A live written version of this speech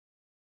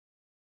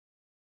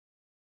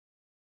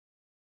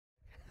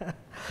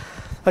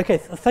Okay,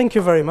 thank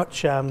you very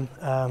much,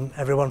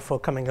 everyone, for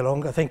coming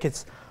along. I think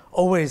it's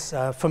always,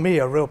 for me,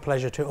 a real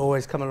pleasure to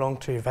always come along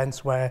to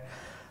events where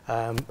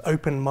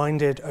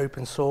open-minded,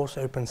 open source,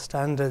 open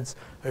standards,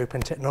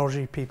 open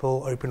technology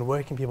people, open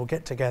working people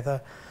get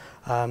together.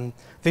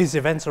 These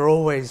events are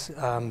always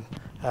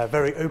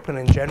very open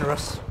and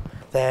generous.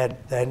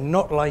 They're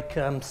not like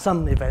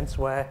some events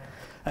where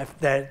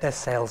they're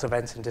sales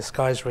events in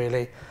disguise,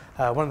 really.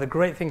 One of the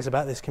great things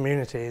about this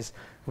community is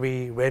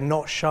we're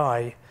not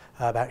shy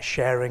about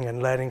sharing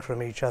and learning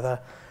from each other.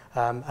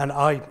 And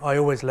I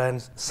always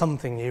learn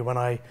something new when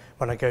I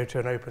go to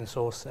an open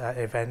source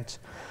event.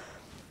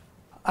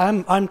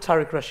 I'm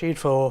Tariq Rashid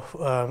for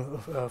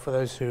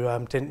those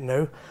who didn't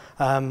know.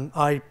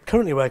 I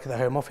currently work at the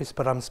Home Office,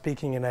 but I'm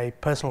speaking in a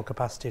personal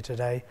capacity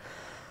today.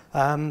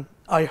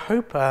 I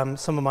hope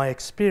some of my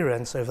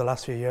experience over the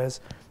last few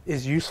years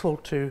is useful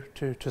to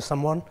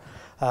someone.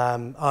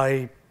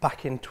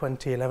 Back in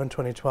 2011,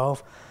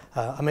 2012,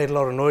 I made a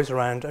lot of noise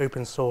around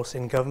open source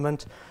in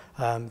government.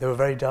 There were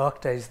very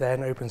dark days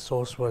then. Open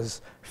source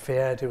was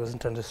feared, it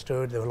wasn't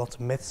understood. There were lots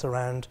of myths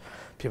around.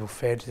 People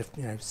feared,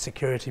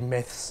 security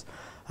myths.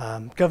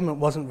 Government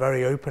wasn't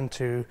very open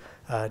to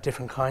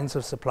different kinds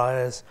of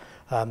suppliers.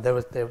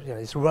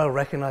 It's well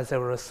recognized there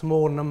were a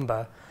small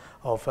number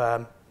of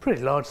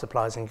pretty large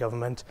suppliers in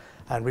government,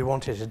 and we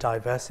wanted to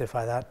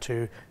diversify that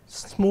to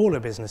smaller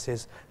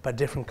businesses, but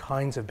different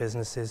kinds of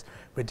businesses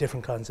with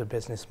different kinds of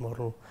business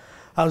model.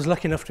 I was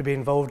lucky enough to be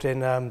involved in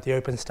the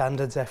open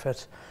standards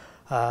effort,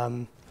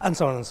 and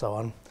so on and so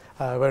on.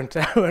 I won't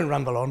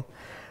ramble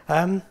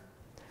on.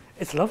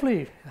 It's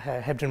lovely,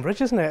 Hebden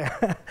Bridge, isn't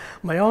it?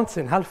 My aunt's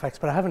in Halifax,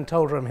 but I haven't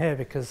told her I'm here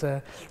because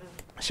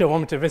she'll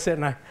want me to visit,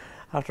 and I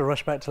have to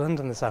rush back to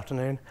London this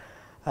afternoon.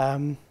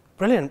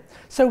 Brilliant.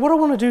 So what I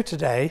want to do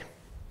today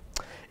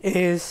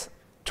is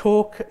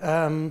talk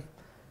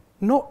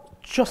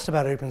not just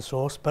about open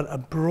source, but a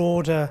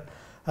broader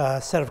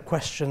set of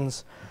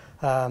questions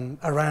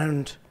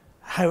around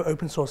how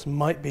open source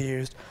might be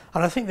used.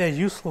 And I think they're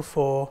useful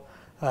for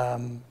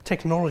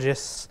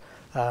technologists,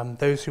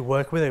 those who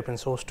work with open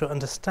source, to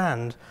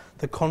understand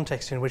the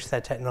context in which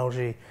their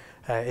technology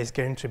is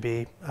going to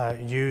be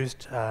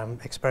used,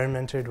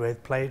 experimented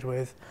with, played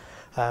with,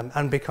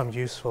 and become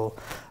useful.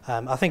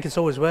 I think it's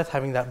always worth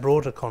having that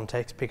broader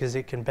context because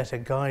it can better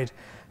guide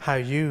how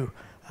you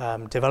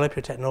develop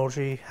your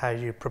technology, how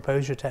you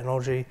propose your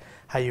technology,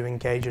 how you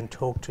engage and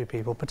talk to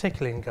people,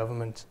 particularly in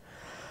government.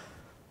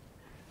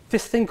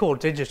 This thing called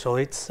digital,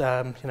 it's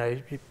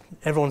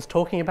everyone's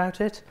talking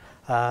about it.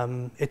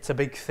 It's a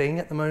big thing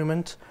at the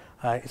moment.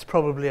 It's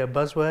probably a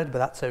buzzword, but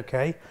that's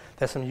okay.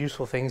 There's some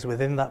useful things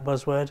within that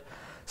buzzword.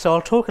 So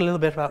I'll talk a little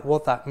bit about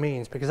what that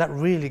means, because that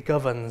really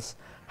governs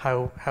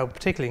how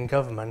particularly in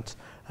government,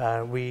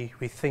 we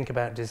think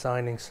about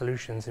designing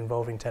solutions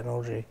involving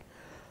technology.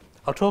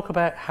 I'll talk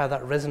about how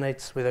that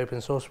resonates with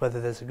open source, whether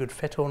there's a good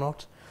fit or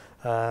not.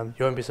 You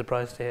won't be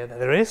surprised to hear that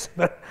there is,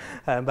 but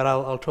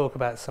I'll talk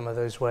about some of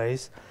those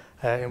ways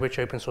in which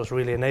open source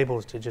really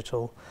enables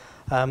digital.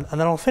 And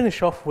then I'll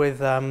finish off with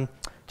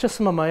just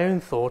some of my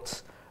own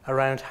thoughts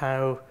around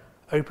how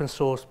open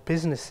source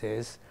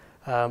businesses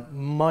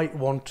might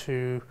want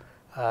to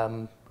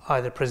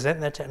either present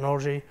their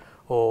technology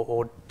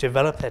or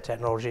develop their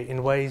technology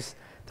in ways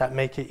that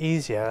make it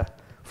easier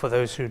for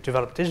those who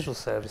develop digital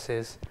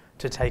services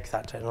to take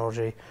that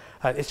technology.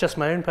 It's just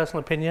my own personal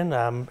opinion.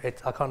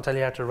 I can't tell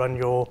you how to run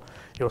your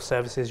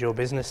services, your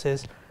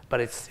businesses, but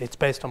it's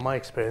based on my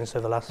experience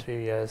over the last few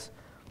years,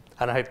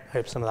 and I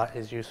hope some of that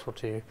is useful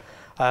to you.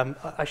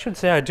 I should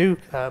say I do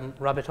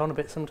rabbit on a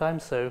bit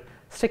sometimes, so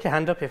stick your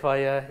hand up if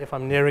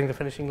I'm nearing the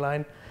finishing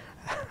line.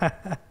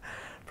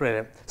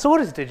 Brilliant. So what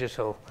is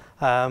digital?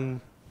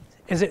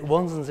 Is it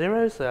ones and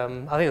zeros? I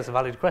think it's a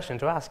valid question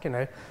to ask.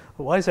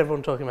 Why is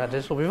everyone talking about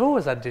digital? We've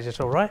always had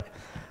digital, right?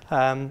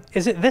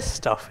 Is it this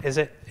stuff? Is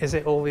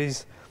it all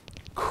these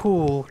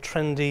cool,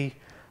 trendy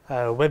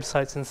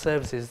websites and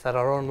services that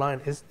are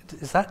online? Is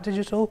that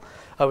digital?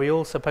 Are we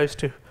all supposed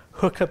to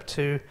hook up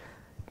to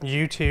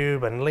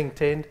YouTube and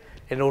LinkedIn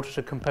in order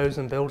to compose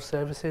and build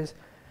services?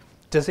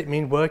 Does it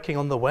mean working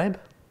on the web?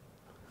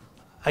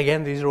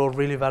 Again, these are all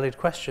really valid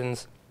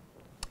questions.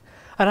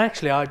 And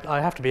actually,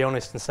 I have to be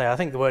honest and say, I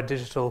think the word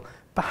digital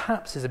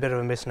perhaps is a bit of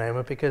a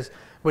misnomer, because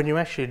when you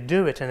actually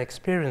do it and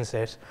experience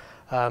it,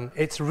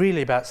 it's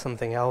really about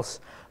something else.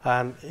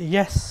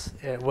 Yes,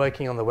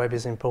 working on the web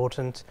is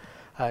important.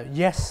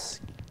 Yes,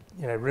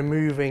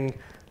 removing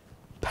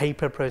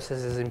paper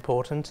processes is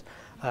important.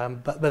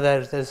 But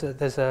there's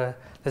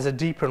a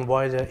deeper and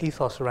wider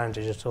ethos around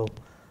digital.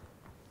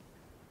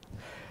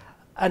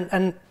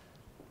 And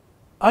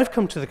I've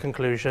come to the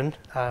conclusion,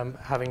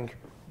 having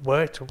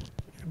worked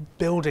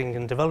building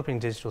and developing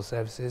digital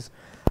services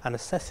and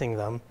assessing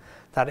them,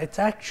 that it's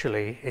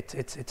actually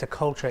it's a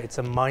culture, it's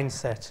a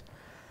mindset.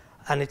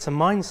 And it's a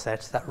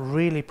mindset that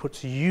really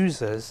puts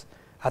users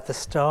at the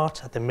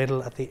start, at the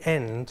middle, at the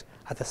end,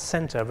 at the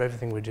center of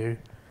everything we do.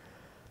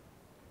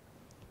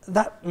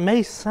 That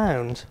may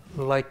sound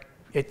like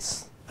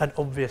it's an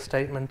obvious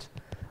statement,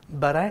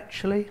 but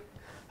actually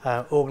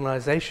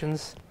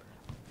organizations,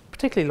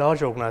 particularly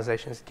large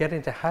organizations, get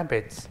into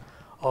habits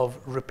of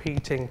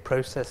repeating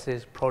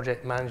processes,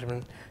 project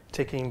management,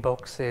 ticking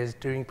boxes,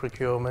 doing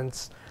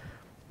procurements,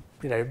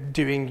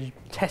 doing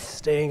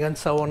testing and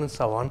so on and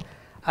so on.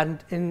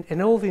 And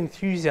in all the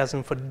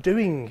enthusiasm for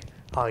doing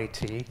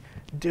IT,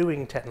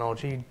 doing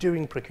technology,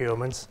 doing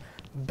procurements,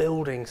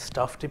 building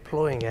stuff,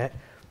 deploying it,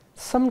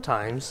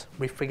 sometimes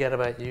we forget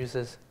about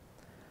users.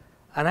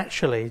 And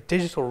actually,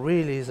 digital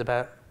really is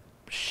about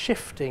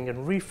shifting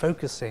and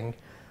refocusing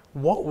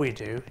what we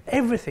do,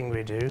 everything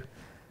we do,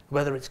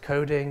 whether it's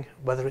coding,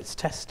 whether it's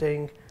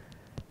testing,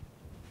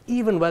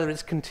 even whether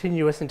it's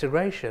continuous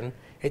integration,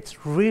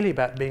 it's really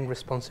about being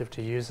responsive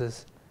to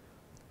users.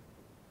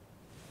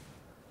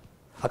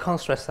 I can't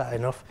stress that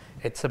enough.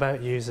 It's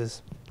about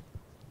users.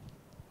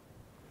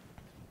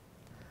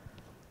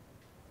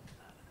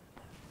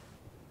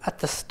 At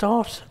the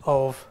start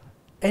of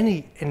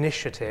any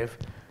initiative,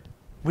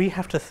 we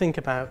have to think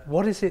about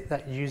what is it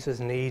that users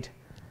need,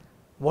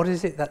 what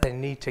is it that they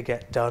need to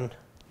get done.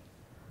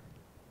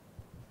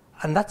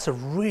 And that's a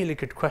really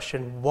good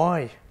question.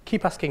 Why?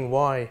 Keep asking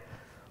why.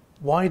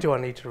 Why do I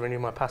need to renew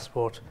my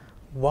passport?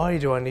 Why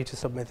do I need to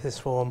submit this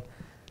form?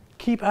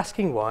 Keep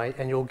asking why,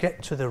 and you'll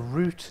get to the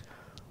root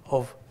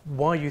of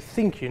why you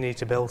think you need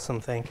to build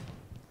something.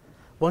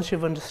 Once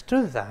you've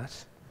understood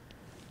that,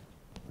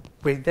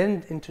 we're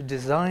then into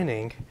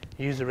designing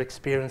user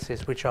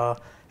experiences which are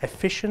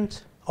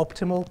efficient,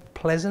 optimal,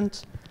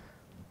 pleasant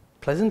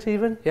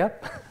even, yeah.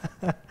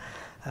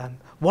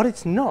 What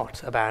it's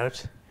not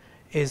about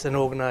is an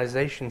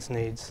organization's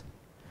needs.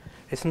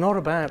 It's not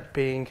about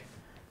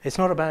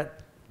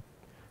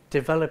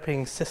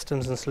developing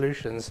systems and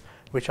solutions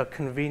which are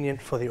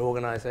convenient for the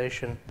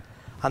organization.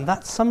 And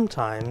that's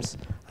sometimes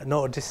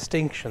not a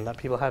distinction that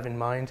people have in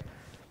mind.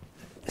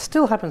 It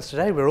still happens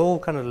today, we're all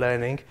kind of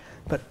learning,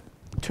 but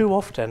too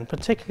often,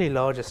 particularly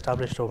large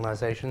established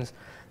organizations,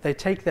 they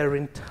take their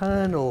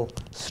internal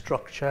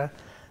structure,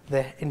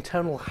 their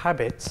internal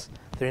habits,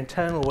 their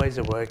internal ways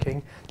of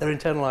working, their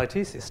internal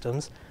IT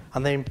systems,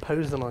 and they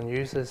impose them on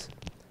users.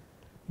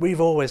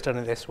 We've always done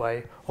it this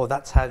way, or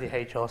that's how the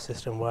HR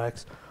system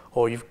works,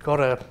 or you've got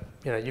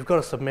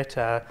to submit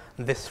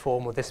this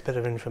form or this bit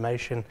of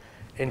information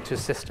into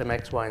system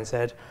X, Y, and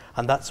Z,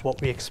 and that's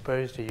what we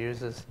expose to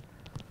users.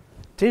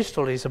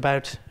 Digital is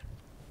about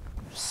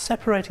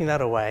separating that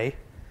away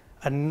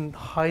and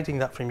hiding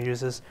that from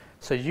users,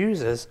 so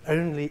users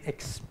only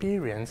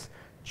experience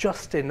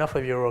just enough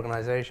of your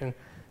organization,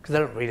 because they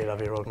don't really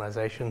love your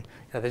organization.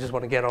 They just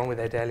want to get on with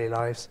their daily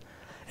lives.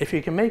 If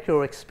you can make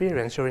your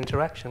experience, your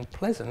interaction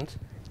pleasant,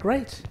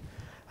 great.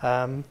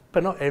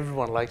 But not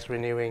everyone likes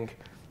renewing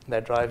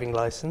their driving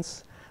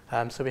license,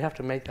 so we have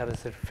to make that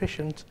as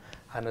efficient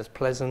and as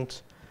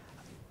pleasant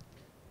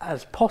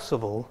as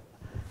possible,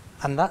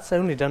 and that's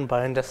only done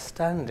by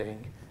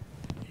understanding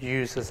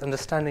users,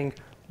 understanding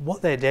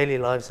what their daily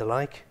lives are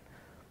like.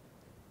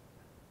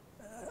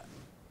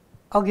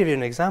 I'll give you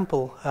an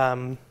example.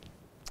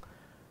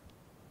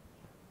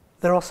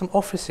 There are some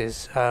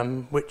offices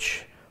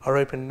which are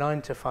open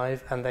 9 to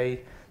 5, and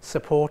they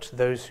support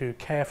those who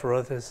care for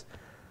others.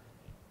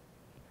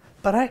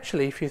 But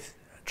actually, if you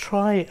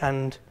try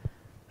and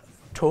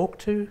talk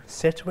to,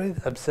 sit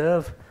with,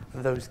 observe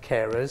those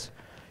carers,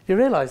 you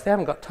realise they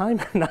haven't got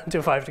time 9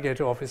 to 5 to go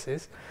to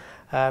offices.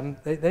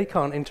 They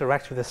can't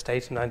interact with the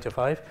state 9 to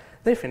 5.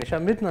 They finish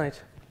at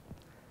midnight.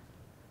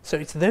 So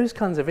it's those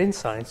kinds of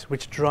insights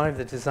which drive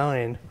the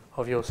design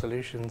of your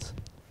solutions.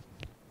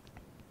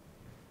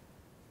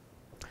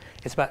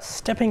 It's about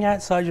stepping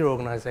outside your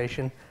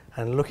organisation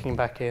and looking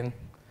back in.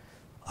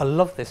 I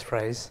love this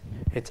phrase.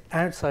 It's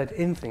outside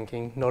in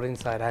thinking, not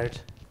inside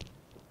out.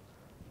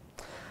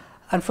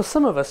 And for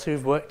some of us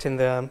who've worked in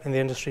the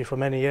industry for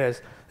many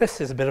years,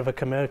 this is a bit of a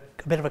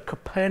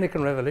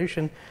Copernican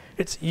revolution.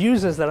 It's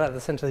users that are at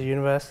the centre of the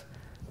universe,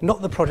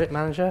 not the project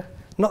manager,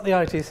 not the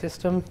IT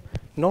system,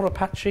 not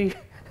Apache,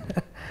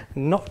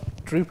 not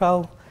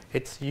Drupal.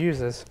 It's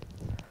users.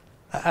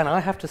 And I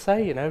have to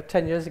say,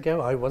 10 years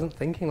ago, I wasn't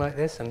thinking like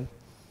this, and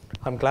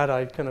I'm glad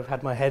I kind of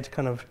had my head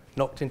kind of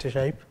knocked into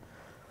shape.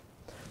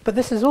 But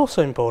this is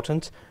also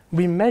important.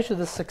 We measure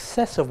the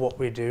success of what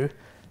we do,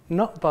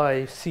 not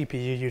by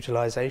CPU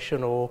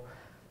utilization or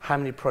how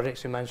many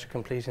projects we managed to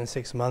complete in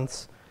 6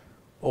 months,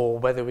 or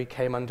whether we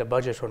came under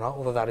budget or not,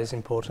 although that is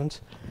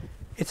important.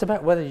 It's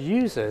about whether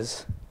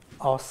users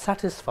are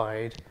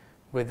satisfied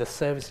with the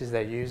services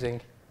they're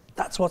using.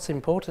 That's what's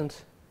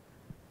important.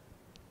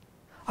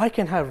 I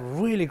can have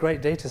really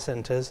great data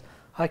centers.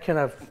 I can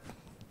have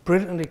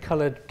brilliantly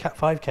colored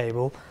Cat5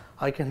 cable.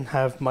 I can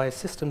have my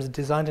systems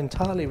designed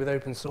entirely with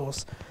open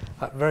source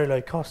at very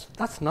low cost.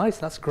 That's nice,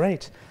 that's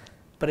great.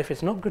 But if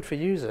it's not good for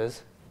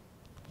users,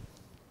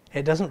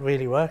 it doesn't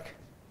really work.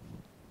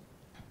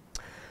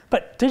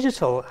 But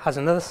digital has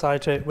another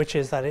side to it, which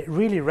is that it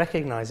really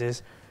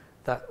recognizes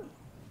that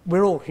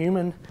we're all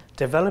human.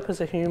 Developers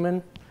are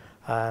human.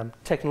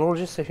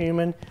 Technologists are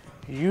human.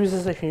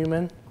 Users are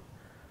human.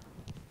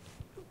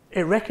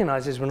 It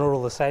recognizes we're not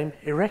all the same.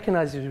 It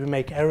recognizes we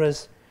make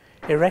errors.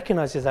 It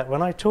recognizes that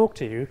when I talk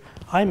to you,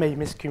 I may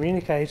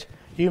miscommunicate,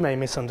 you may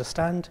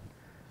misunderstand.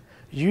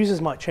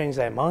 Users might change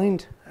their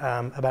mind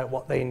about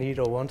what they need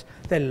or want.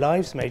 Their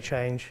lives may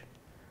change.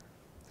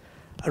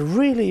 A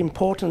really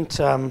important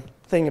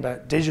thing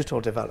about digital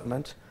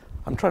development,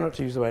 I'm trying not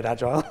to use the word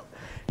agile,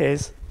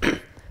 is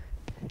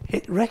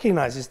it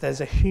recognizes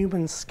there's a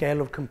human scale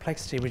of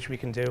complexity which we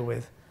can deal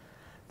with.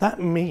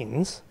 That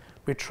means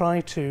we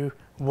try to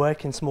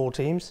work in small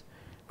teams,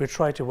 we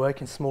try to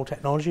work in small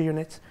technology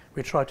units,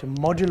 we try to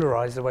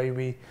modularize the way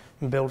we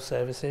build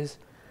services.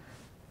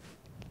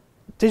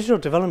 Digital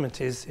development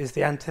is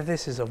the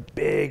antithesis of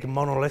big,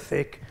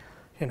 monolithic,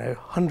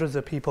 hundreds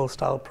of people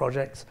style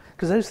projects,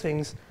 because those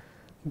things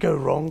go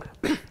wrong.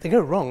 They go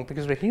wrong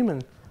because we're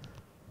human.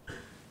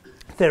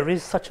 There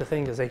is such a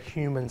thing as a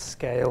human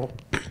scale.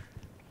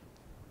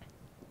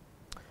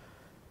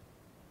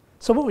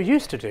 So what we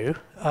used to do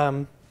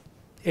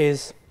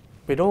is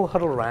we'd all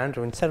huddle around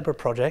and we'd set up a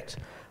project.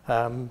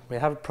 We'd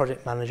have a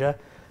project manager,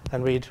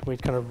 and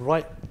we'd kind of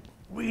write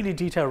really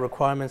detailed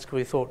requirements because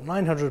we thought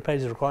 900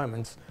 pages of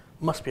requirements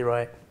must be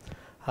right.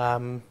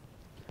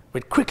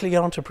 We'd quickly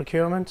get onto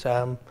procurement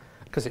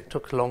because it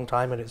took a long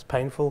time and it's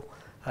painful.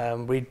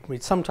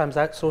 We'd sometimes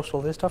outsource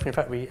all this stuff. In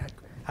fact, we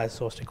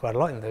outsourced it quite a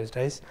lot in those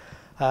days.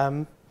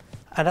 And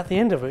at the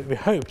end of it, we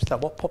hoped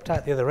that what popped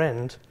out the other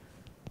end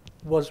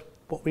was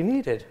what we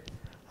needed.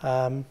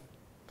 And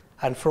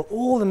for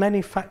all the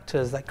many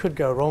factors that could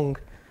go wrong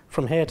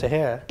from here to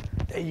here,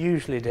 they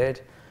usually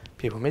did.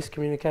 People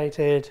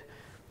miscommunicated,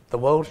 the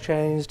world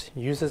changed,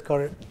 users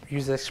got it,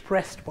 users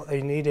expressed what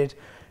they needed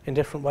in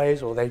different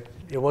ways, or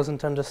it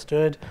wasn't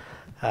understood.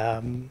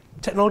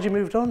 Technology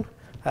moved on,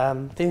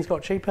 things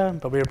got cheaper,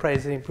 but we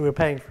were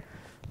paying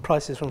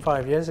prices from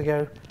 5 years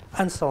ago,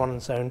 and so on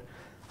and so on.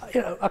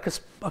 I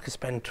could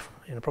spend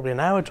probably an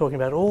hour talking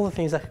about all the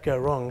things that could go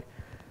wrong,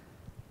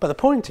 but the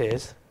point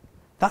is,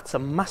 that's a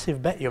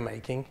massive bet you're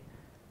making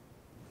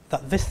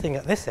that this thing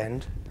at this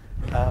end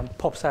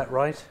pops out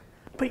right,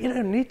 but you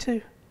don't need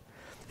to.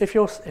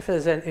 If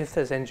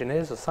there's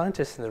engineers or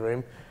scientists in the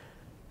room,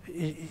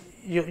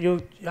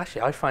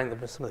 actually I find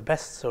that some of the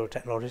best sort of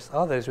technologists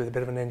are those with a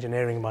bit of an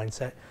engineering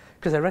mindset,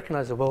 because they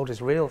recognize the world is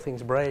real,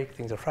 things break,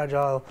 things are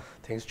fragile,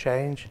 things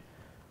change.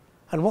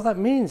 And what that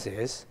means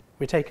is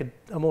we take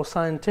a more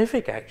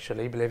scientific,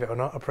 actually, believe it or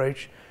not,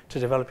 approach to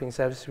developing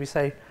services. We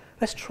say,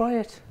 let's try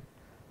it,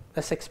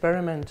 let's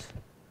experiment,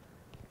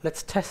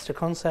 let's test a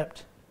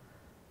concept,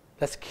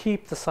 let's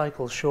keep the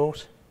cycles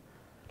short,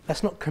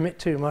 let's not commit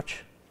too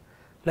much.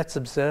 Let's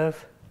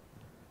observe,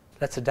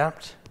 let's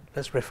adapt,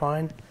 let's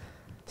refine,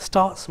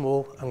 start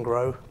small and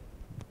grow.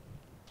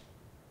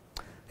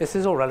 This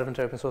is all relevant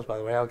to open source, by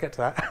the way, I'll get to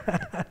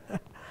that.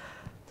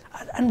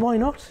 And why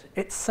not?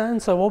 It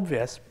sounds so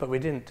obvious, but we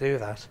didn't do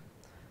that.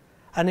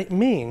 And it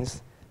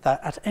means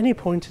that at any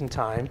point in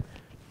time,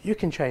 you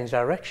can change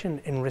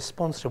direction in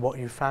response to what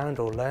you found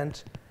or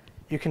learned.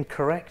 You can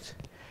correct.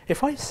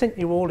 If I sent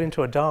you all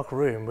into a dark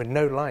room with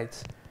no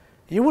lights,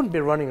 you wouldn't be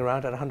running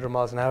around at 100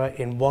 miles an hour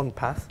in one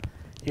path.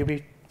 You'd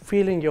be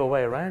feeling your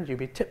way around, you'd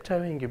be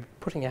tiptoeing, you'd be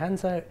putting your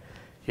hands out,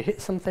 you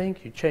hit something,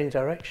 you change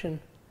direction.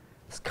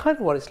 It's kind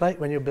of what it's like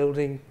when you're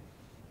building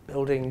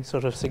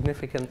sort of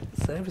significant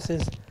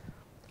services.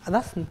 And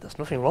there's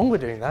nothing wrong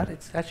with doing that,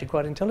 it's actually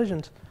quite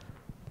intelligent.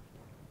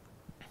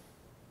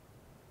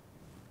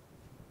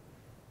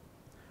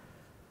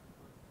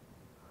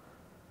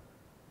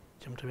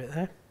 Jumped a bit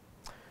there.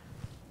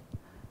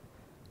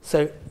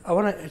 So I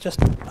want to just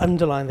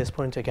underline this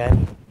point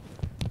again.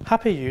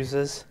 Happy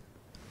users,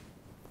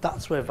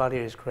 that's where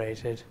value is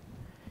created.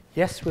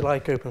 Yes, we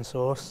like open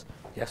source.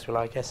 Yes, we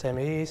like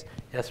SMEs.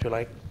 Yes, we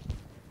like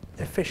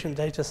efficient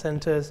data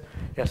centers.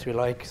 Yes, we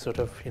like sort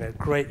of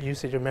great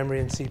usage of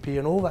memory and CPU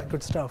and all that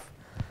good stuff.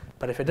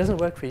 But if it doesn't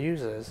work for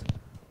users,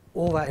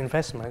 all that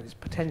investment is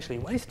potentially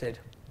wasted.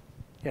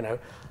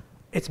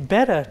 It's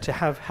better to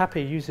have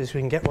happy users who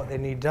can get what they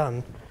need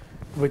done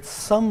with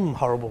some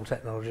horrible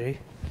technology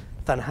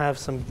than have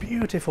some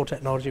beautiful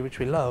technology which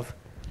we love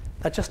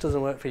that just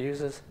doesn't work for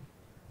users.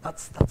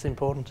 That's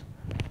important.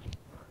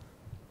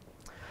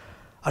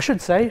 I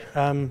should say,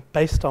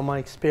 based on my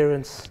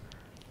experience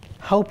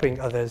helping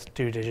others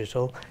do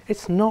digital,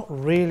 it's not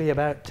really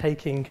about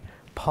taking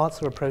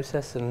parts of a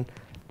process and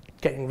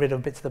getting rid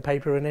of bits of the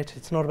paper in it.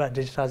 It's not about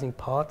digitizing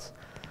parts.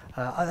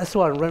 That's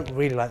why I don't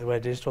really like the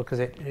word digital, because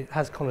it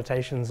has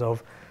connotations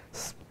of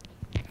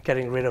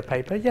getting rid of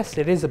paper. Yes,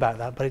 it is about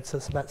that, but it's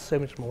about so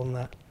much more than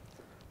that.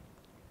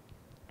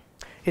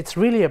 It's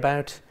really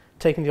about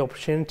taking the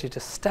opportunity to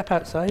step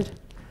outside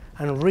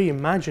and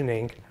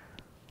reimagining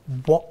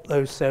what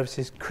those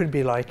services could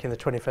be like in the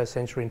 21st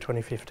century in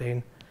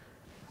 2015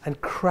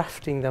 and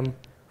crafting them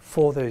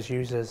for those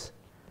users.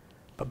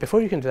 But before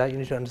you can do that, you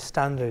need to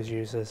understand those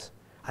users.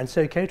 And it's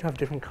okay to have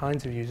different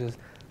kinds of users.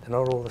 They're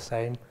not all the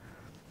same.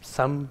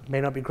 Some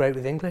may not be great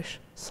with English.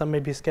 Some may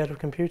be scared of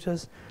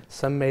computers.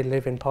 Some may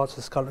live in parts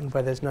of Scotland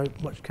where there's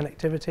not much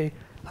connectivity,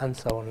 and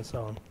so on and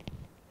so on.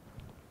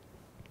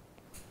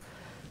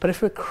 But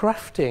if we're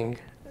crafting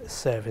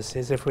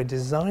services, if we're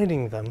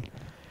designing them,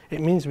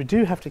 it means we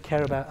do have to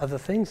care about other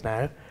things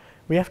now.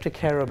 We have to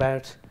care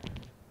about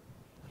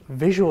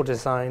visual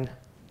design,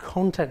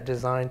 content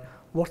design,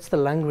 what's the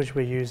language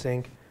we're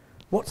using,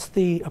 what's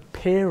the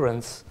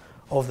appearance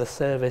of the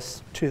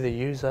service to the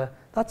user.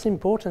 That's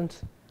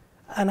important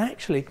and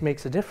actually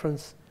makes a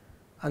difference.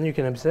 And you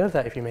can observe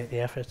that if you make the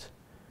effort.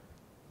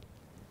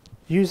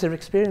 User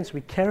experience,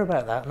 we care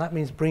about that, and that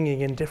means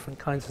bringing in different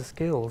kinds of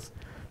skills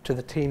to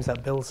the teams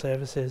that build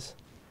services.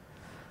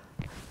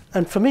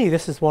 And for me,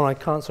 this is one I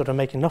can't sort of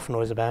make enough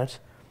noise about.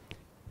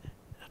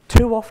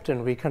 Too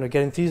often we kind of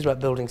get enthused about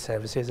building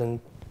services and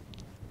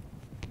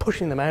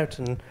pushing them out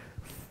and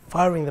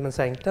firing them and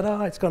saying,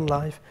 ta-da, it's gone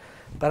live.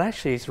 But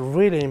actually it's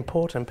really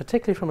important,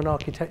 particularly from an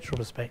architectural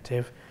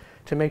perspective,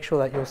 to make sure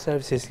that your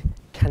services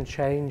can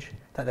change,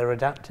 that they're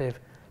adaptive,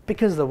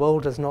 because the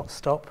world does not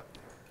stop.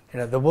 You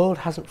know, the world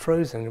hasn't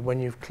frozen when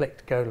you've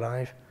clicked go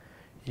live.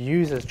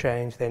 Users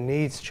change, their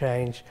needs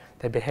change,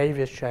 their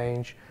behaviors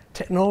change,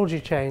 technology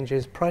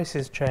changes,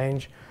 prices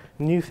change,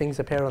 new things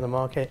appear on the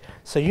market.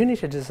 So you need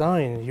to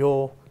design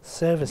your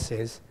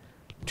services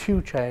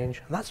to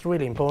change, and that's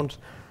really important.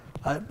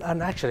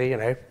 And actually, you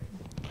know,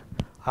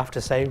 I have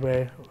to say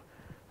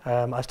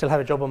I still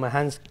have a job on my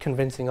hands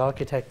convincing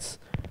architects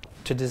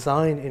to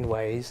design in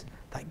ways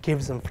that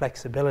gives them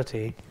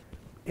flexibility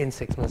in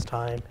 6 months'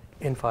 time,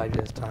 in 5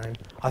 years' time.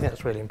 I think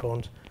that's really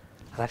important.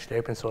 And actually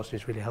open source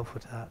is really helpful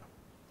to that.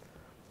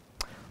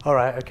 All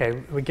right,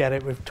 okay, we get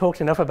it. We've talked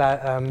enough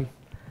about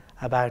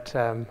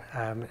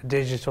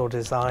digital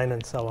design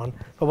and so on.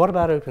 But what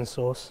about open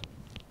source?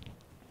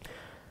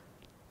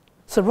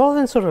 So rather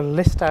than sort of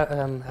list out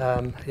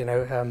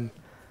a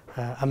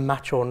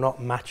match or not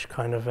match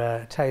kind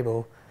of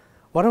table,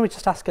 why don't we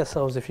just ask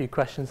ourselves a few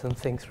questions and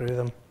think through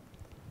them?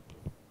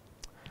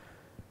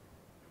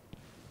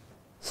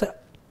 So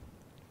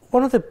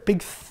one of the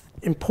big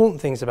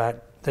important things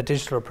about the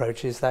digital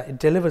approach is that it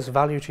delivers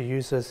value to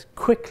users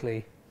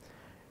quickly.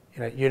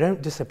 You know, you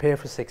don't disappear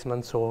for 6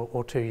 months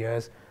or 2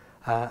 years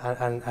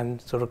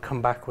and sort of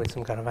come back with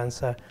some kind of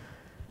answer.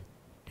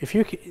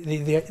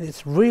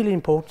 It's really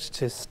important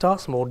to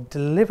start small,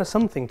 deliver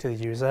something to the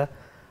user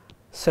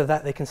so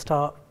that they can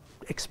start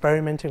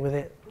experimenting with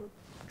it,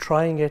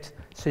 trying it,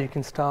 so you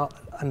can start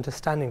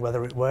understanding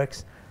whether it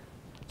works,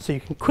 so you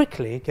can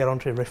quickly get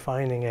onto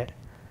refining it.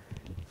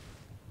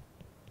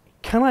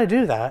 Can I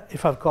do that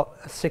if I've got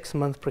a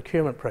 6-month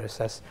procurement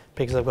process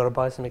because I've got to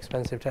buy some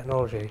expensive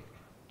technology?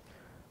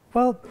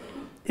 Well,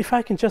 if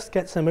I can just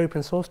get some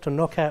open source to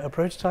knock out a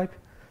prototype,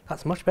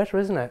 that's much better,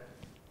 isn't it?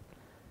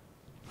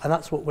 And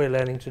that's what we're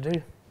learning to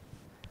do.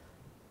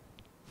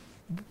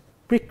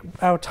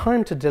 Our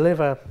time to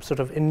deliver sort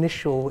of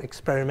initial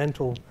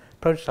experimental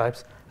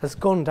prototypes has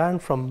gone down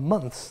from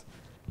months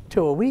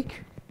to a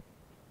week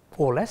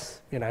or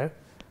less. You know,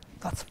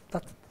 that's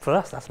for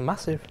us, that's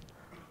massive.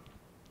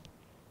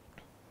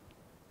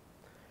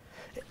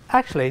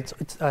 Actually,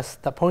 it's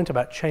that point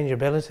about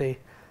changeability.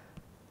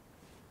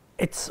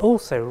 It's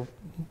also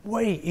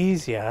way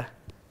easier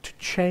to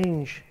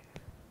change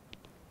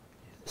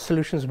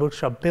solutions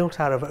which are built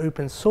out of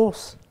open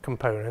source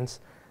components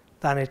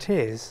than it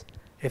is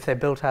if they're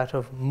built out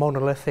of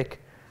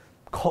monolithic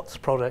COTS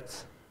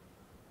products.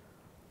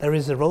 There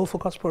is a role for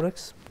COTS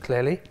products,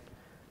 clearly,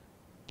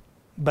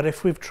 but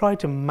if we've tried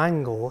to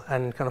mangle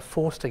and kind of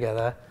force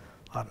together,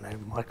 I don't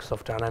know,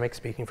 Microsoft Dynamics,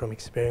 speaking from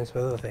experience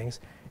with other things,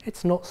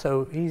 it's not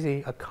so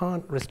easy. I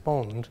can't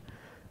respond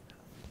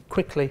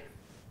quickly.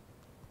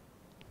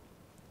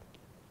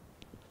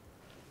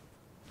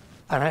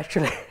 And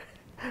actually,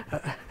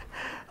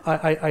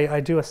 I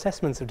do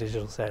assessments of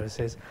digital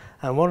services,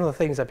 and one of the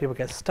things that people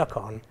get stuck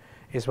on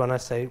is when I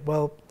say,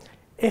 well,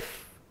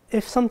 if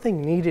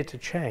something needed to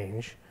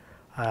change,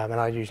 and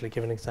I usually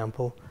give an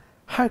example,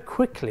 how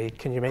quickly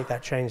can you make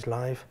that change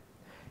live?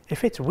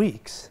 If it's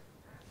weeks,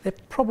 they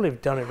probably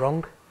have done it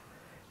wrong.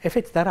 If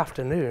it's that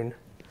afternoon,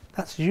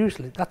 that's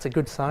a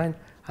good sign,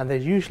 and they're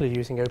usually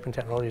using open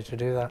technology to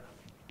do that.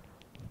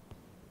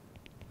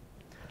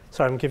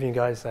 Sorry, I'm giving you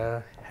guys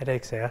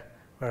headaches here.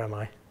 Where am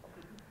I?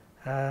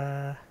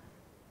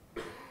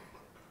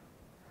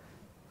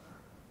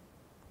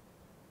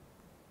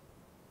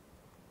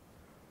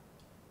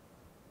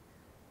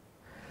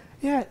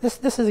 Yeah,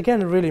 this is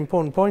again a really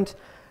important point.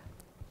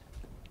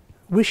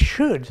 We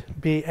should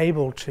be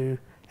able to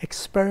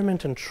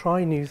experiment and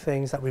try new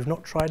things that we've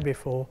not tried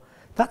before.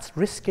 That's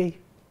risky,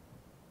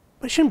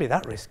 but it shouldn't be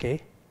that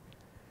risky.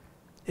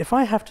 If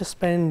I have to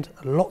spend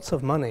lots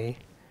of money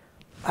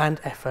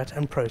and effort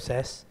and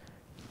process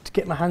to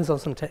get my hands on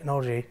some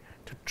technology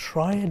to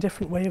try a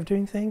different way of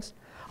doing things,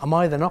 I'm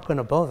either not going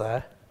to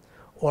bother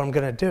or I'm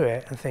going to do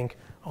it and think,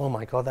 oh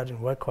my God, that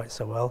didn't work quite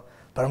so well,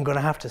 but I'm going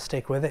to have to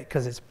stick with it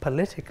because it's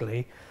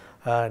politically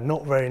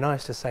not very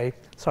nice to say,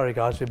 sorry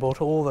guys, we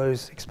bought all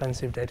those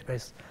expensive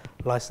database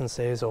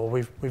licenses, or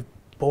we've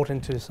bought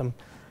into some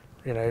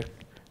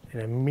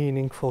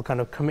meaningful kind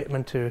of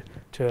commitment to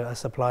a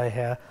supplier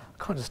here.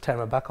 I can't just turn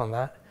my back on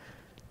that.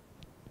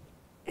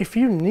 If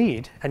you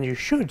need, and you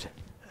should,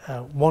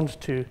 want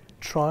to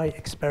try,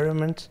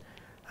 experiment,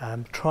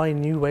 try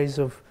new ways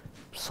of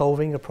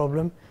solving a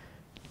problem,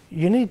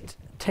 you need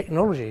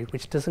technology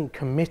which doesn't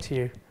commit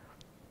you.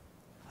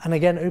 And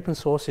again, open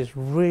source is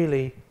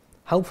really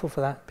helpful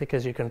for that,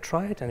 because you can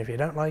try it, and if you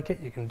don't like it,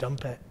 you can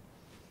dump it.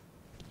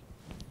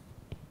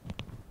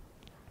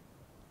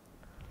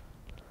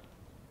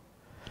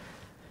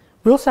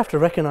 We also have to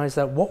recognize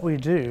that what we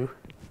do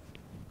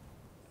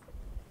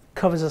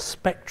covers a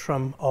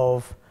spectrum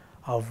of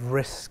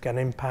risk and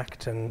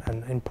impact and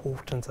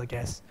importance, I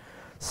guess.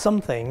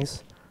 Some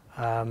things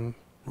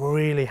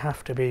really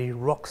have to be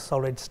rock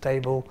solid,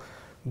 stable,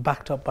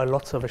 backed up by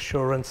lots of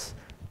assurance,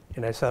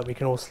 so that we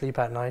can all sleep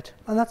at night.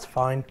 And that's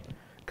fine,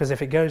 because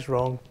if it goes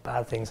wrong,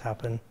 bad things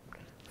happen.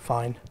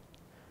 Fine.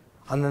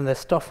 And then there's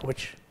stuff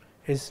which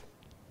is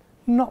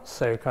not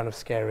so kind of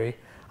scary,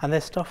 and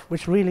there's stuff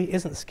which really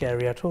isn't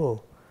scary at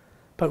all.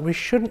 But we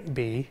shouldn't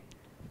be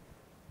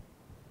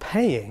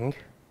paying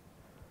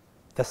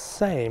the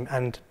same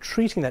and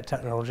treating that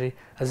technology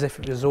as if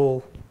it was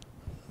all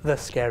the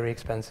scary,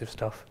 expensive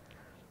stuff.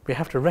 We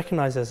have to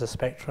recognize there's a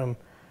spectrum.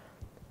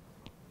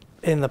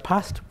 In the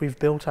past, we've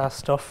built our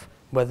stuff,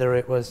 whether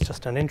it was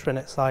just an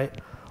intranet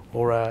site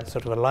or a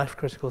sort of a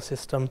life-critical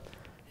system,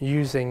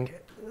 using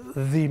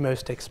the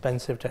most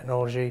expensive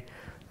technology,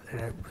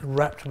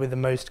 wrapped with the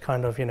most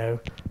kind of,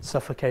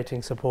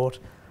 suffocating support.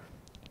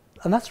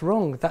 And that's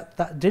wrong.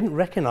 That didn't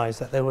recognize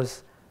that there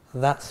was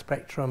that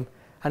spectrum.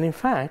 And in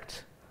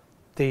fact,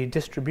 the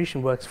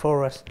distribution works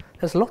for us.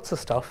 There's lots of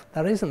stuff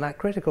that isn't that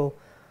critical.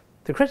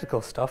 The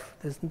critical stuff,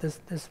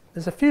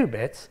 there's a few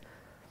bits.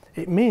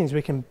 It means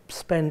we can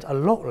spend a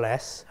lot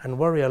less and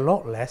worry a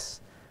lot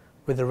less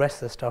with the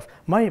rest of the stuff.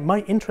 My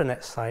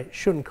intranet site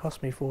shouldn't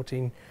cost me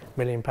 £14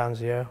 million a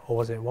year, or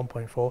was it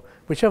 1.4?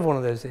 Whichever one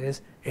of those it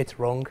is, it's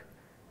wrong,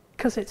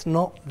 because it's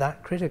not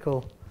that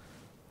critical.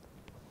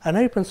 And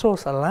open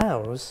source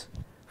allows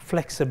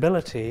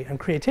flexibility and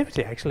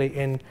creativity, actually,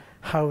 in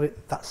how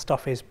that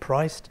stuff is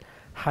priced,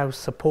 how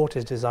support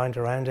is designed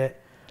around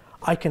it.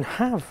 I can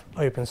have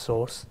open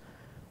source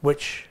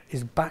which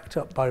is backed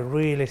up by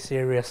really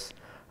serious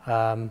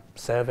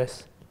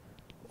service,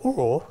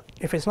 or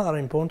if it's not that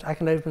important, I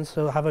can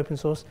have open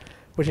source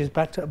which is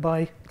backed up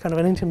by kind of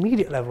an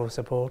intermediate level of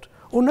support,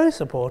 or no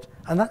support,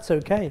 and that's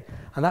okay,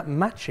 and that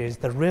matches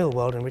the real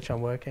world in which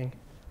I'm working.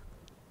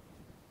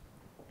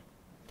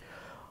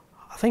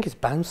 I think it's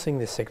bouncing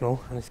this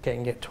signal, and it's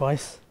getting it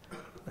twice.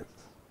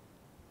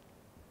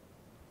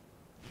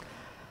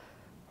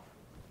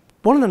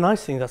 One of the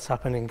nice things that's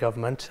happened in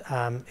government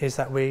is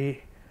that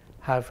we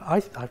have, I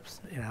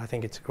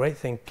think it's a great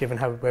thing given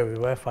where we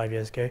were 5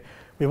 years ago.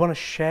 We want to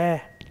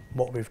share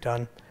what we've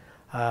done,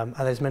 and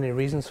there's many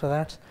reasons for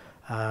that.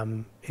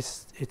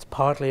 It's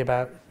partly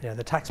about,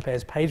 the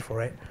taxpayers paid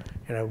for it.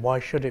 Why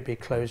should it be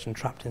closed and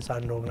trapped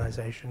inside an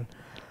organisation?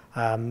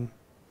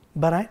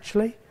 But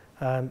actually,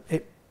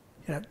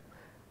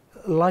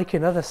 like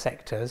in other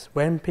sectors,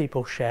 when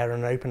people share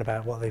and open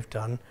about what they've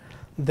done,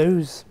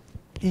 those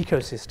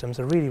ecosystems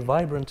are really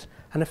vibrant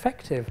and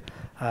effective.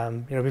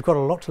 We've got a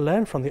lot to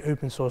learn from the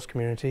open source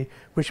community,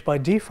 which by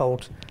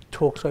default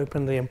talks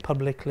openly and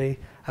publicly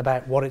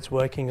about what it's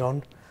working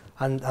on,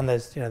 and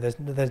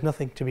there's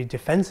nothing to be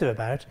defensive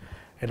about.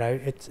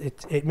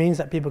 It means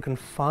that people can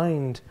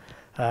find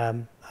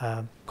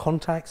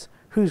contacts,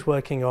 who's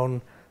working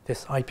on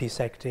this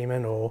IPsec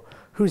daemon, or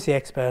who's the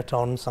expert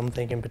on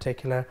something in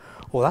particular,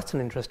 or that's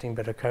an interesting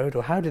bit of code,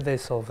 or how did they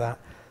solve that?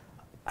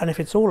 And if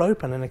it's all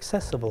open and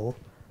accessible,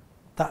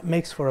 that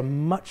makes for a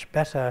much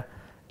better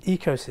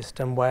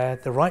ecosystem where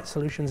the right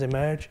solutions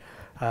emerge.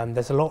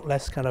 There's a lot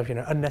less kind of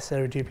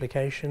unnecessary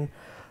duplication.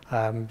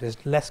 There's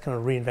less kind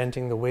of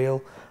reinventing the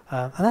wheel,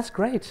 and that's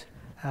great.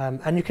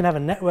 And you can have a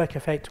network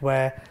effect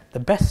where the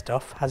best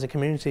stuff has a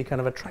community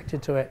kind of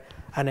attracted to it,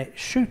 and it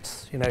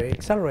shoots, it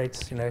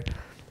accelerates.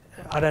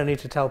 I don't need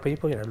to tell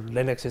people,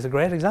 Linux is a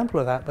great example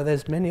of that, but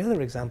there's many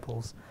other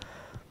examples.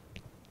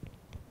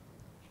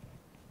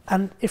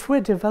 And if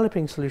we're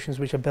developing solutions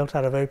which are built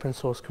out of open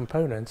source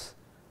components,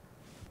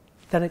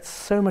 then it's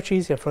so much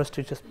easier for us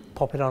to just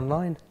pop it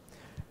online.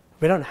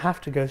 We don't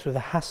have to go through the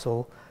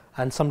hassle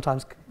and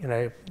sometimes,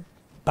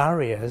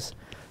 barriers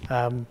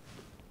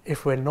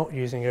if we're not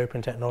using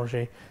open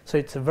technology. So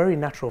it's a very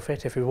natural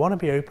fit. If we want to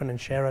be open and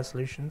share our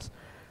solutions,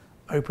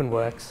 open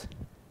works.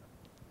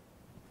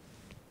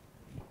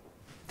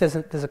 There's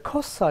a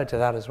cost side to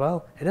that as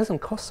well. It doesn't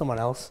cost someone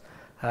else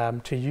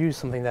to use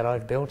something that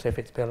I've built if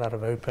it's built out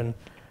of open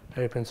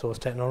source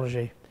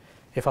technology.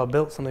 If I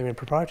built something with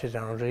proprietary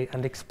technology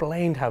and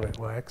explained how it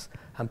works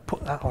and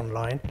put that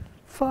online,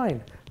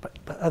 fine.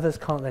 But others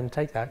can't then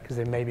take that because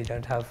they maybe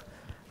don't have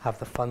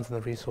the funds and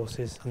the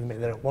resources, and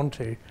maybe they don't want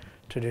to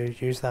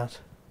use that.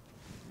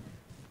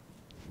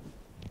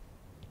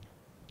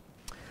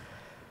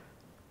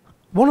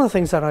 One of the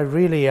things that I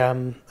really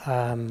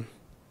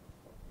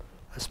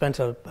spent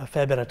a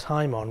fair bit of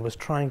time on was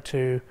trying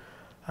to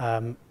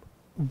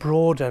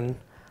broaden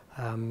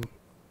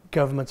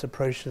government's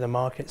approach to the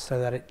market so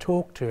that it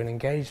talked to and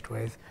engaged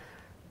with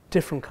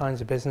different kinds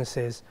of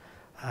businesses,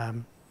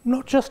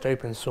 not just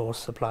open source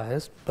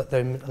suppliers, but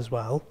them as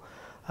well.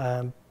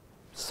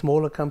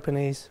 smaller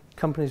companies,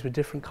 companies with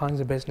different kinds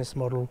of business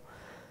model.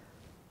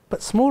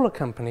 But smaller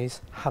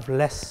companies have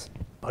less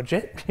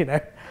budget,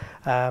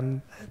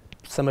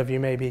 Some of you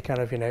may be kind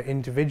of,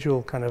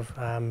 individual kind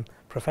of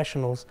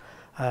professionals.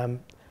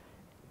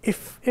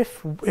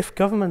 If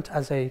government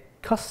as a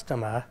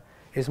customer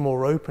is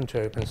more open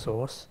to open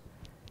source,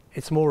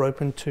 it's more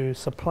open to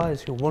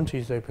suppliers who want to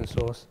use open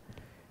source.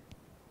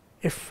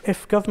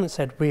 If government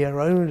said we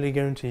are only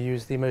going to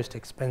use the most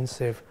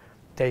expensive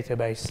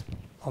database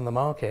on the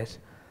market,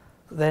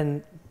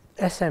 then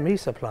SME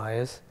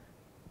suppliers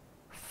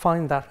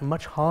find that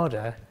much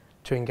harder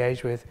to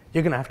engage with.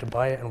 You're going to have to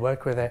buy it and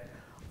work with it.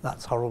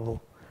 That's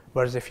horrible.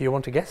 Whereas if you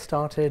want to get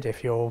started,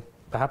 if you're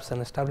perhaps an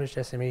established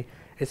SME,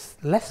 it's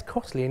less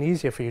costly and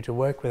easier for you to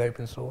work with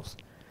open source.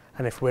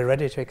 And if we're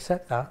ready to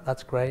accept that,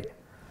 that's great.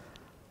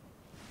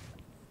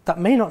 That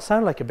may not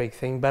sound like a big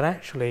thing, but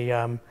actually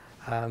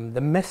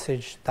the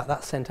message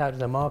that sent out to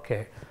the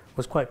market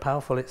was quite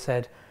powerful. It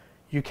said,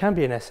 you can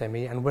be an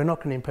SME and we're not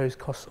going to impose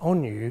costs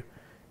on you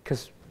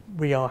because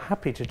we are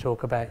happy to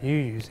talk about you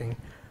using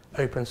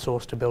open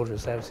source to build your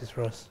services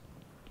for us.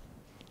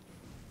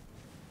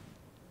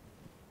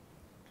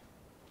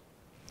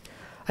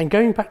 And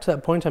going back to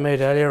that point I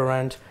made earlier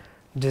around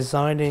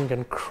designing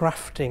and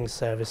crafting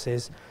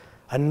services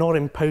and not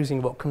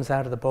imposing what comes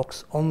out of the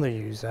box on the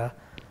user,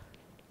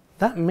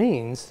 that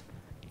means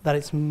that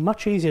it's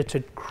much easier to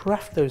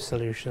craft those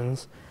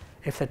solutions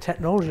if the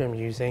technology I'm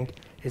using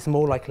is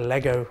more like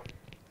Lego.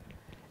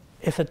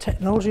 If the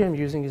technology I'm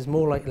using is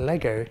more like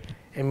Lego,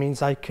 it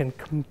means I can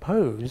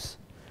compose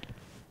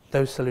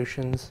those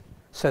solutions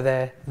so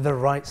they're the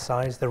right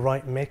size, the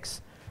right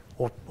mix,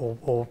 or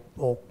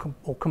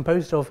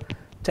composed of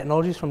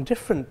technologies from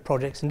different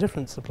projects and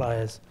different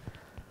suppliers.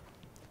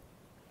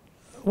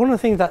 One of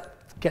the things that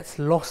gets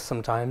lost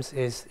sometimes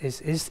is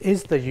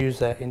the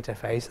user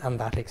interface and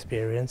that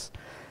experience,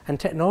 and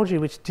technology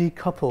which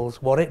decouples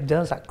what it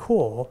does at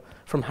core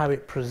from how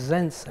it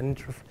presents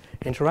and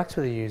interacts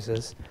with the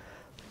users.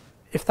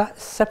 If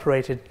that's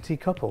separated,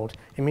 decoupled,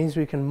 it means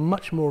we can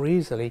much more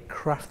easily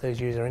craft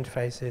those user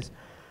interfaces.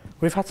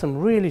 We've had some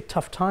really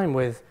tough time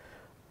with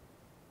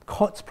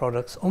COTS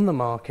products on the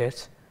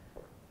market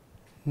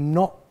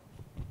not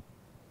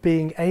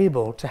being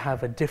able to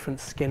have a different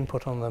skin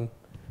put on them,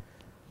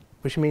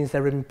 which means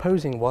they're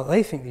imposing what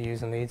they think the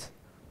user needs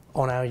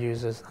on our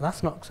users, and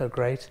that's not so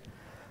great.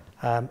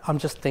 I'm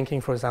just thinking,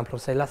 for example,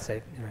 let's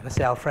say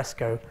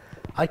Alfresco.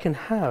 I can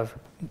have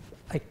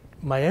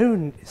my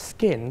own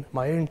skin,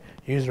 my own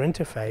user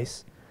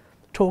interface,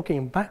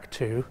 talking back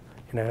to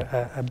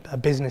a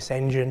business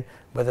engine,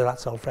 whether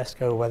that's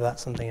Alfresco or whether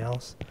that's something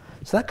else.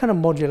 So that kind of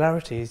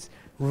modularity is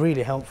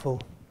really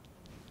helpful.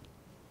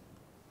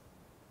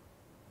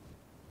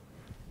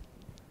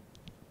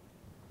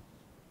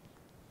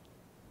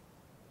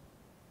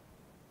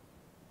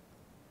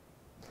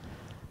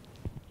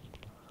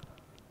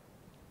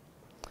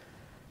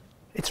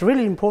 It's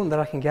really important that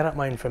I can get at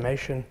my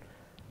information.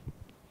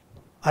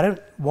 I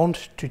don't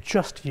want to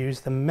just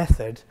use the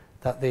method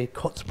that the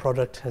COTS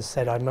product has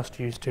said I must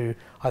use to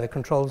either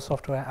control the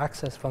software,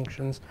 access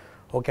functions,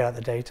 or get at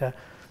the data.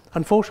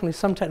 Unfortunately,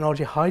 some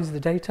technology hides the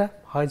data,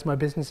 hides my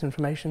business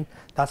information.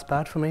 That's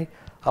bad for me.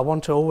 I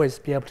want to always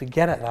be able to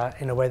get at that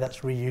in a way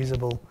that's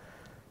reusable.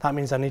 That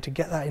means I need to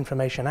get that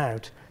information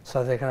out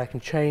so that I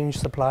can change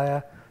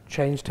supplier,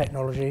 change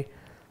technology.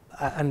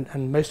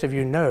 And most of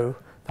you know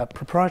that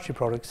proprietary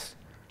products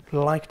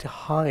like to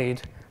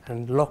hide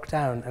and lock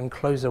down and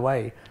close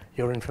away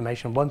your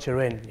information. Once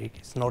you're in,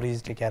 it's not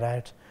easy to get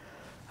out.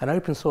 And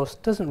open source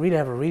doesn't really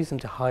have a reason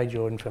to hide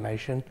your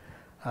information.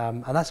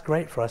 And that's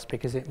great for us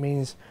because it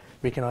means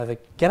we can either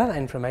get at that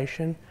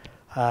information,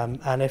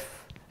 and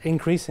if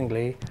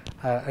increasingly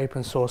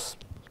open source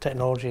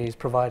technology is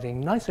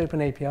providing nice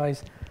open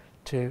APIs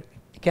to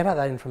get at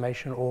that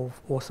information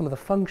or some of the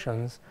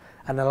functions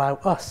and allow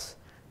us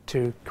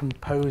to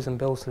compose and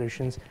build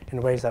solutions in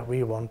ways that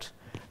we want,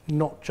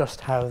 not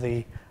just how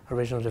the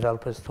original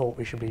developers thought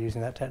we should be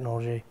using that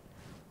technology.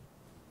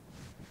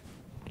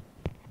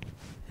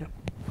 Yep.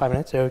 5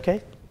 minutes,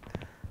 okay?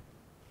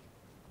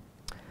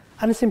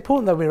 And it's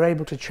important that we're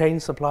able to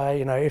change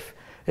supplier.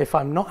 If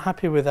I'm not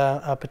happy with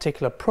a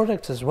particular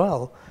product as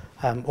well,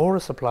 or a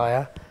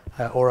supplier,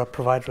 or a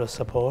provider of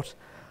support,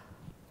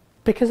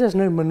 because there's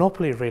no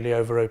monopoly really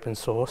over open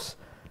source,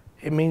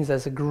 it means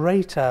there's a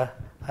greater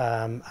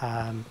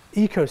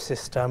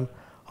ecosystem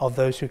of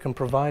those who can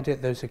provide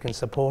it, those who can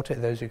support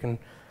it, those who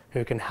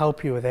can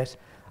help you with it.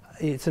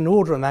 It's an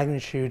order of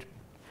magnitude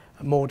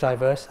more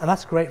diverse, and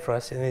that's great for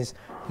us. It is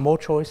more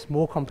choice,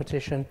 more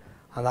competition,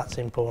 and that's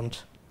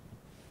important.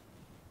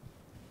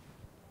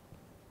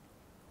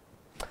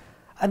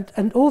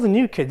 And all the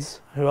new kids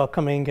who are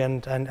coming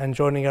and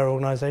joining our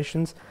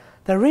organizations,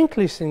 they're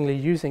increasingly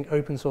using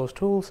open source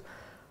tools.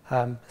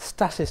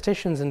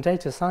 Statisticians and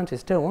data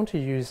scientists don't want to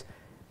use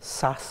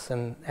SAS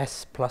and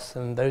S+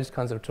 and those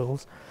kinds of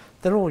tools.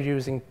 They're all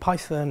using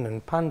Python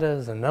and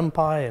Pandas and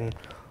NumPy and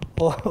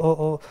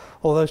all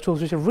those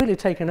tools which have really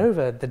taken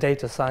over the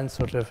data science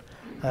sort of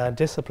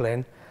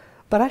discipline.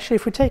 But actually,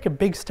 if we take a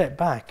big step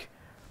back,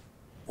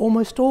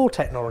 almost all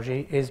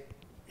technology is,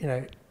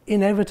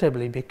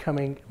 inevitably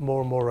becoming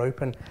more and more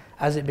open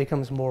as it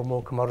becomes more and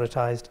more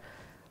commoditized,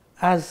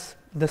 as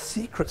the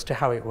secrets to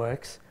how it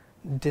works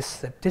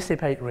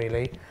dissipate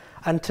really.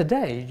 And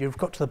today, you've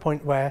got to the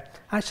point where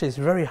actually it's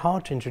very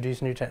hard to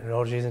introduce new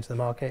technologies into the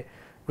market,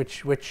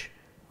 which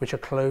are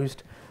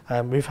closed.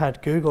 We've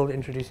had Google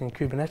introducing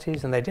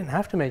Kubernetes, and they didn't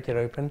have to make it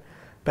open,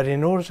 but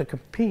in order to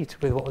compete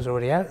with what was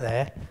already out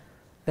there,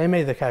 they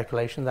made the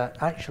calculation that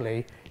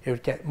actually it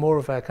would get more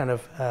of a kind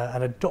of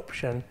an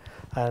adoption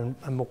and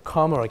more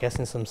calmer, I guess,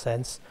 in some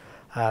sense,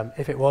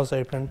 if it was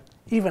open.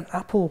 Even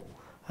Apple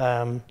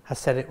has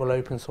said it will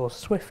open source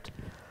Swift.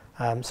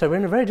 So we're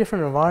in a very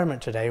different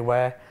environment today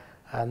where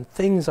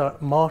things are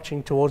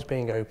marching towards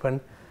being open.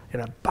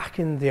 Back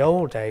in the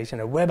old days,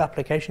 web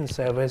application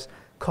servers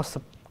cost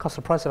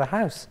the price of a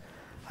house.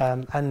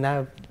 And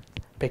now,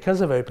 because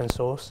of open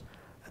source,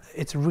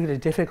 it's really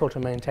difficult to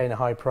maintain a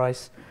high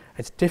price.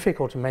 It's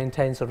difficult to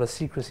maintain sort of a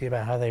secrecy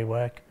about how they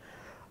work.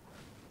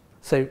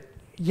 So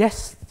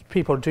yes,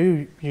 people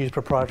do use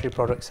proprietary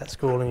products at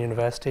school and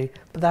university,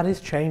 but that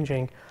is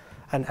changing.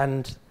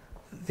 And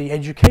the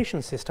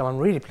education system, I'm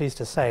really pleased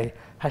to say,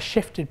 has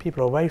shifted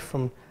people away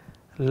from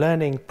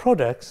learning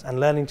products and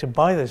learning to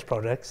buy those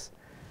products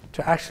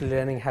to actually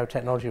learning how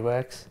technology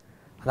works.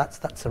 And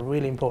that's a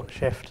really important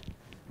shift.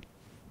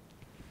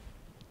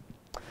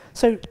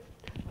 So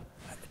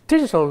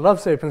digital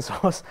loves open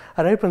source,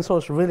 and open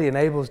source really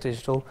enables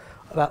digital.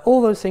 About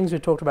all those things we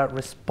talked about: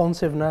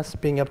 responsiveness,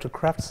 being able to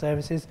craft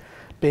services,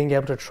 being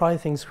able to try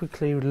things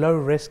quickly, low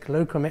risk,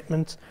 low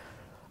commitment,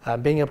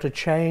 being able to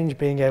change,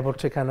 being able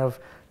to kind of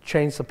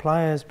change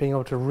suppliers, being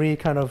able to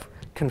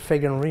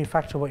configure and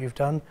refactor what you've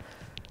done.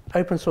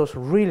 Open source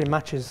really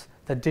matches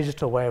the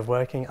digital way of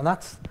working, and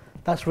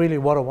that's really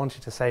what I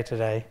wanted to say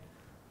today.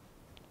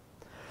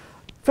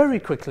 Very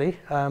quickly,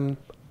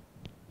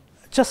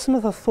 just some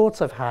of the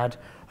thoughts I've had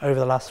over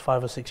the last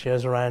 5 or 6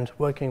 years around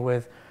working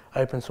with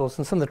open source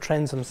and some of the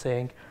trends I'm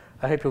seeing.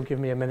 I hope you'll give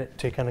me a minute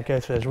to kind of go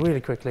through those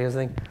really quickly, as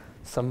I think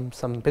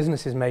some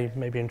businesses may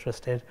be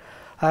interested.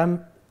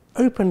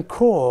 Open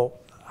core,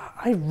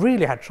 I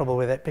really had trouble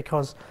with it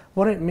because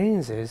what it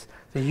means is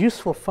the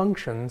useful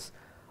functions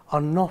are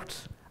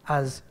not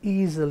as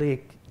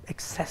easily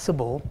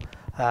accessible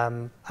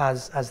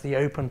as the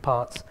open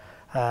parts.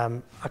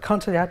 I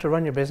can't tell you how to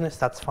run your business,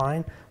 that's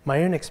fine.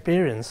 My own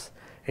experience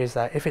is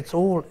that if it's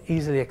all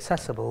easily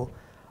accessible,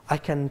 I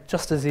can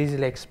just as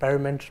easily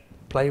experiment,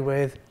 play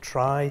with,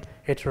 try,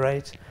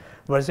 iterate.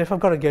 Whereas if I've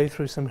got to go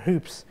through some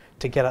hoops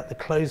to get at the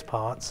closed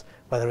parts,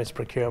 whether it's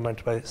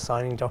procurement, whether it's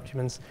signing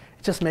documents,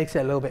 it just makes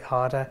it a little bit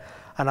harder.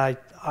 And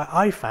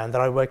I found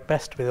that I work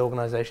best with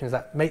organizations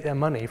that make their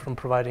money from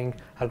providing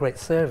a great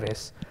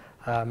service,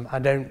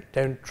 and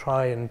don't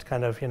try and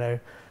kind of,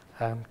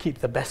 keep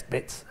the best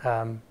bits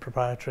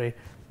proprietary.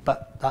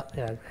 But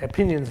that,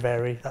 opinions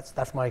vary.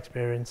 That's my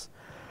experience.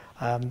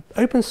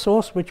 Open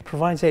source, which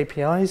provides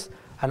APIs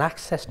and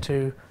access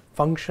to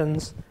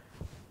functions,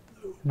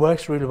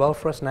 works really well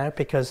for us now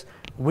because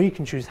we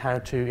can choose how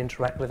to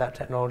interact with that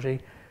technology,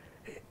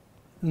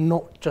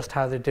 not just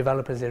how the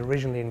developers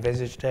originally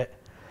envisaged it.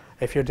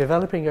 If you're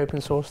developing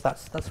open source,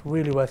 that's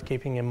really worth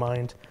keeping in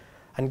mind,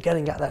 and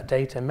getting at that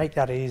data, make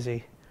that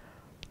easy.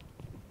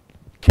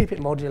 Keep it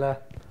modular.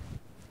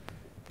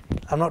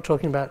 I'm not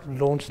talking about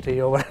LaunchD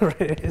or whatever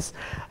it is.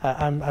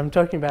 I'm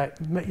talking about,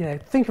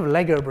 think of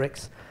Lego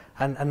bricks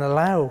and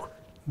allow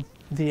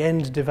the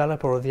end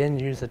developer or the end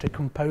user to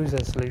compose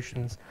their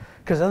solutions,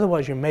 because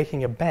otherwise you're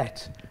making a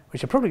bet,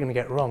 which you're probably going to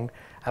get wrong,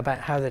 about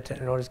how the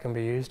technology can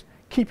be used.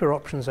 Keep your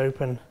options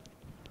open.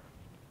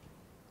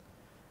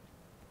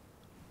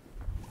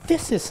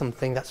 This is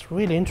something that's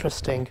really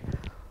interesting.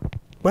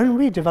 When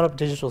we develop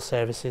digital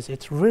services,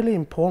 it's really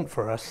important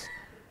for us,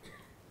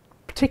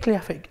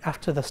 particularly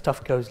after the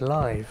stuff goes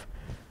live,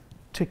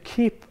 to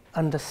keep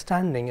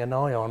understanding an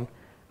eye on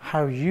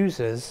how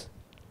users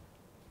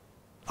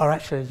are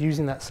actually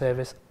using that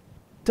service.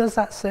 Does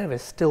that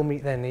service still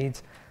meet their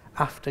needs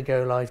after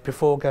go live,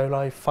 before go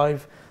live,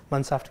 5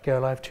 months after go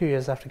live, 2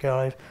 years after go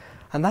live?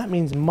 And that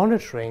means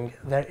monitoring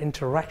their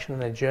interaction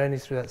and their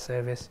journeys through that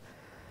service.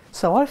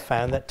 So I've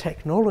found that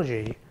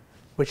technology,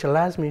 which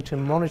allows me to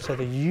monitor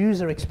the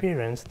user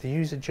experience, the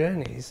user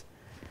journeys,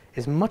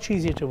 is much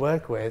easier to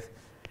work with.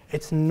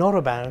 It's not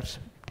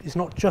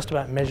just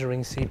about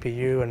measuring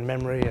CPU and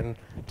memory and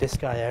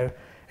disk I/O.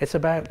 It's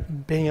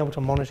about being able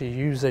to monitor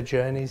user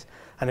journeys.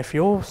 And if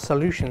your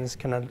solutions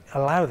can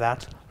allow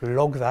that,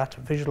 log that,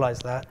 visualize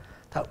that,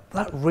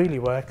 that really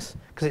works,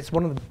 because it's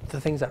one of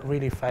the things that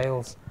really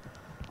fails.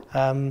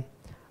 And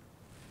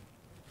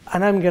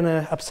I'm going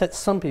to upset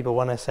some people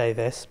when I say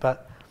this,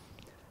 but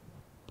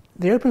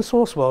the open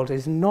source world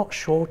is not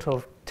short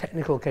of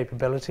technical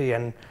capability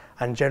and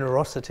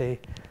generosity,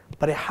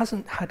 but it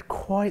hasn't had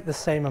quite the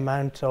same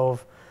amount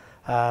of,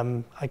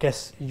 I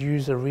guess,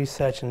 user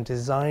research and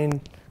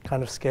design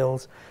kind of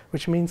skills,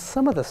 which means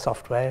some of the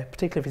software,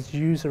 particularly if it's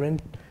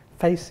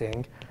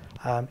user-facing,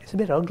 it's a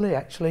bit ugly,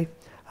 actually.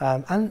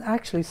 And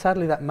actually,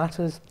 sadly, that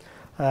matters.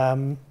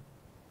 I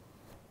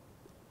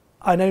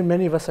know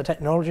many of us are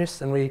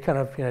technologists, and we kind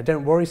of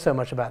don't worry so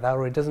much about that,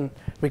 or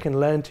we can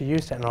learn to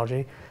use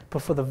technology.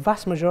 But for the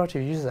vast majority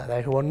of users out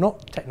there who are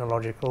not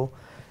technological,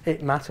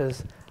 it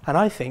matters. And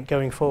I think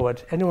going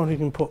forward, anyone who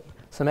can put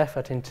some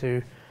effort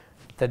into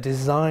the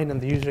design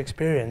and the user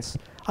experience,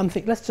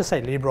 let's just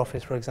say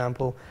LibreOffice, for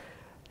example.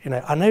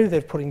 I know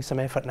they're putting some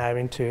effort now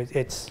into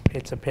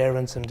its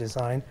appearance and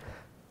design,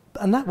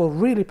 and that will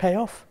really pay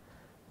off,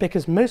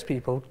 because most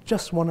people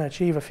just want to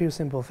achieve a few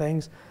simple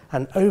things,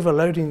 and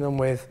overloading them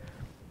with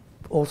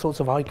all sorts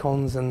of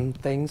icons and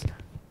things,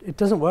 it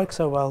doesn't work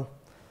so well.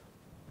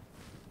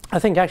 I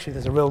think actually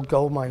there's a real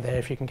goldmine there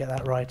if you can get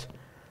that right.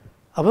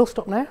 I will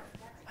stop now.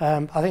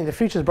 I think the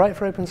future's bright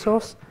for open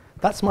source.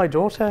 That's my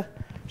daughter.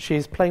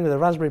 She's playing with a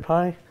Raspberry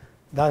Pi.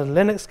 There's a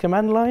Linux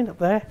command line up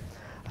there.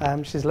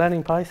 She's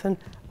learning Python.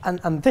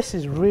 And this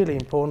is really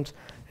important.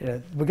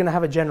 We're going to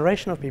have a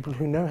generation of people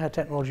who know how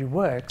technology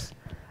works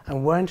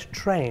and weren't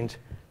trained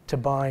to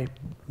buy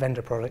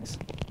vendor products.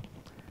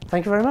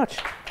 Thank you very much.